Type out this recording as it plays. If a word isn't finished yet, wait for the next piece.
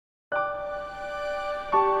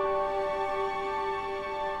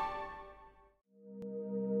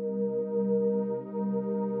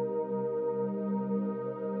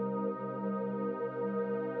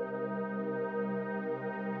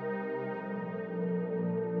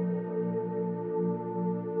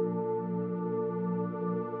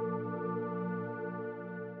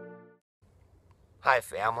Hi,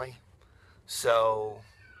 family. So,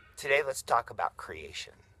 today let's talk about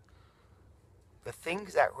creation. The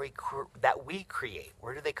things that we create,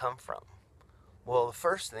 where do they come from? Well, the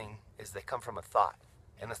first thing is they come from a thought.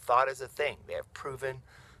 And a thought is a thing. They have proven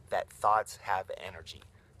that thoughts have energy.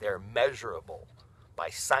 They're measurable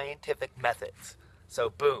by scientific methods.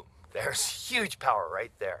 So, boom, there's huge power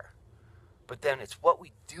right there. But then it's what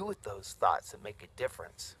we do with those thoughts that make a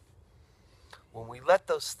difference. When we let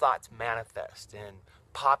those thoughts manifest and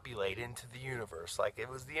populate into the universe like it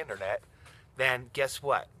was the internet, then guess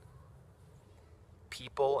what?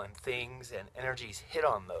 People and things and energies hit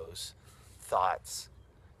on those thoughts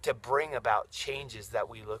to bring about changes that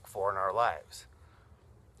we look for in our lives.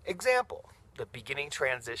 Example, the beginning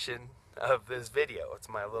transition of this video. It's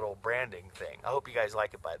my little branding thing. I hope you guys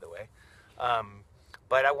like it, by the way.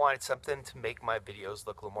 But I wanted something to make my videos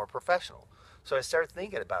look a little more professional. So I started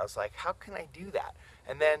thinking about it. I was like, how can I do that?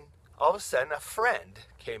 And then all of a sudden, a friend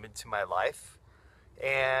came into my life,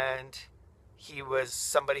 and he was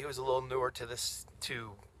somebody who was a little newer to this,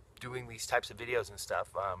 to doing these types of videos and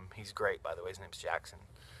stuff. He's great, by the way. His name's Jackson.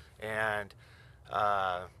 And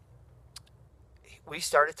we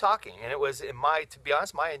started talking, and it was to be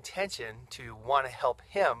honest, my intention to want to help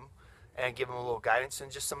him and give him a little guidance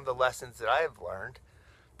and just some of the lessons that I have learned.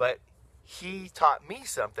 But he taught me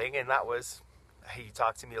something, and that was, he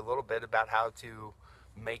talked to me a little bit about how to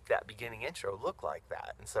make that beginning intro look like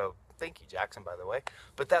that. And so, thank you, Jackson, by the way.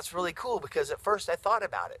 But that's really cool because at first I thought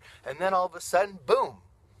about it, and then all of a sudden, boom,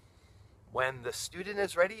 when the student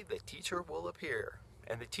is ready, the teacher will appear.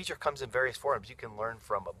 And the teacher comes in various forms. You can learn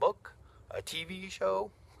from a book, a TV show,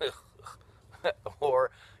 or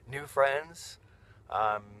new friends.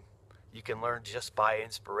 You can learn just by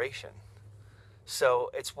inspiration. So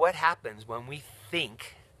it's what happens when we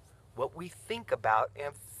think. What we think about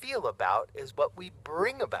and feel about is what we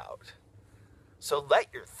bring about. So let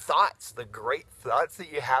your thoughts, the great thoughts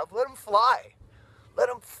that you have, let them fly. Let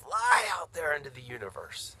them fly out there into the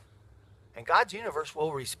universe. And God's universe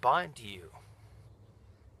will respond to you.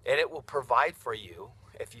 And it will provide for you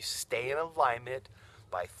if you stay in alignment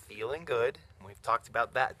by feeling good. We've talked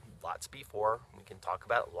about that lots before. We can talk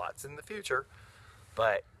about it lots in the future.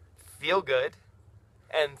 But feel good,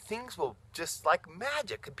 and things will just like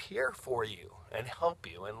magic appear for you and help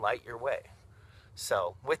you and light your way.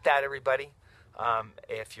 So with that, everybody,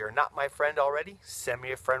 if you're not my friend already, send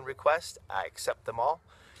me a friend request. I accept them all.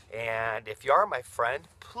 And if you are my friend,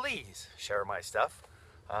 please share my stuff.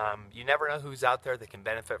 You never know who's out there that can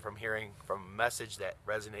benefit from hearing from a message that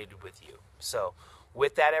resonated with you. So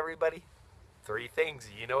with that, everybody, 3 things,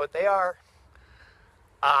 you know what they are.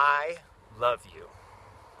 I love you.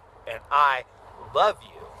 And I love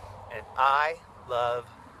you. And I love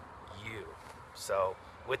you. So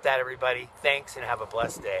with that, everybody, thanks and have a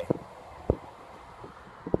blessed day.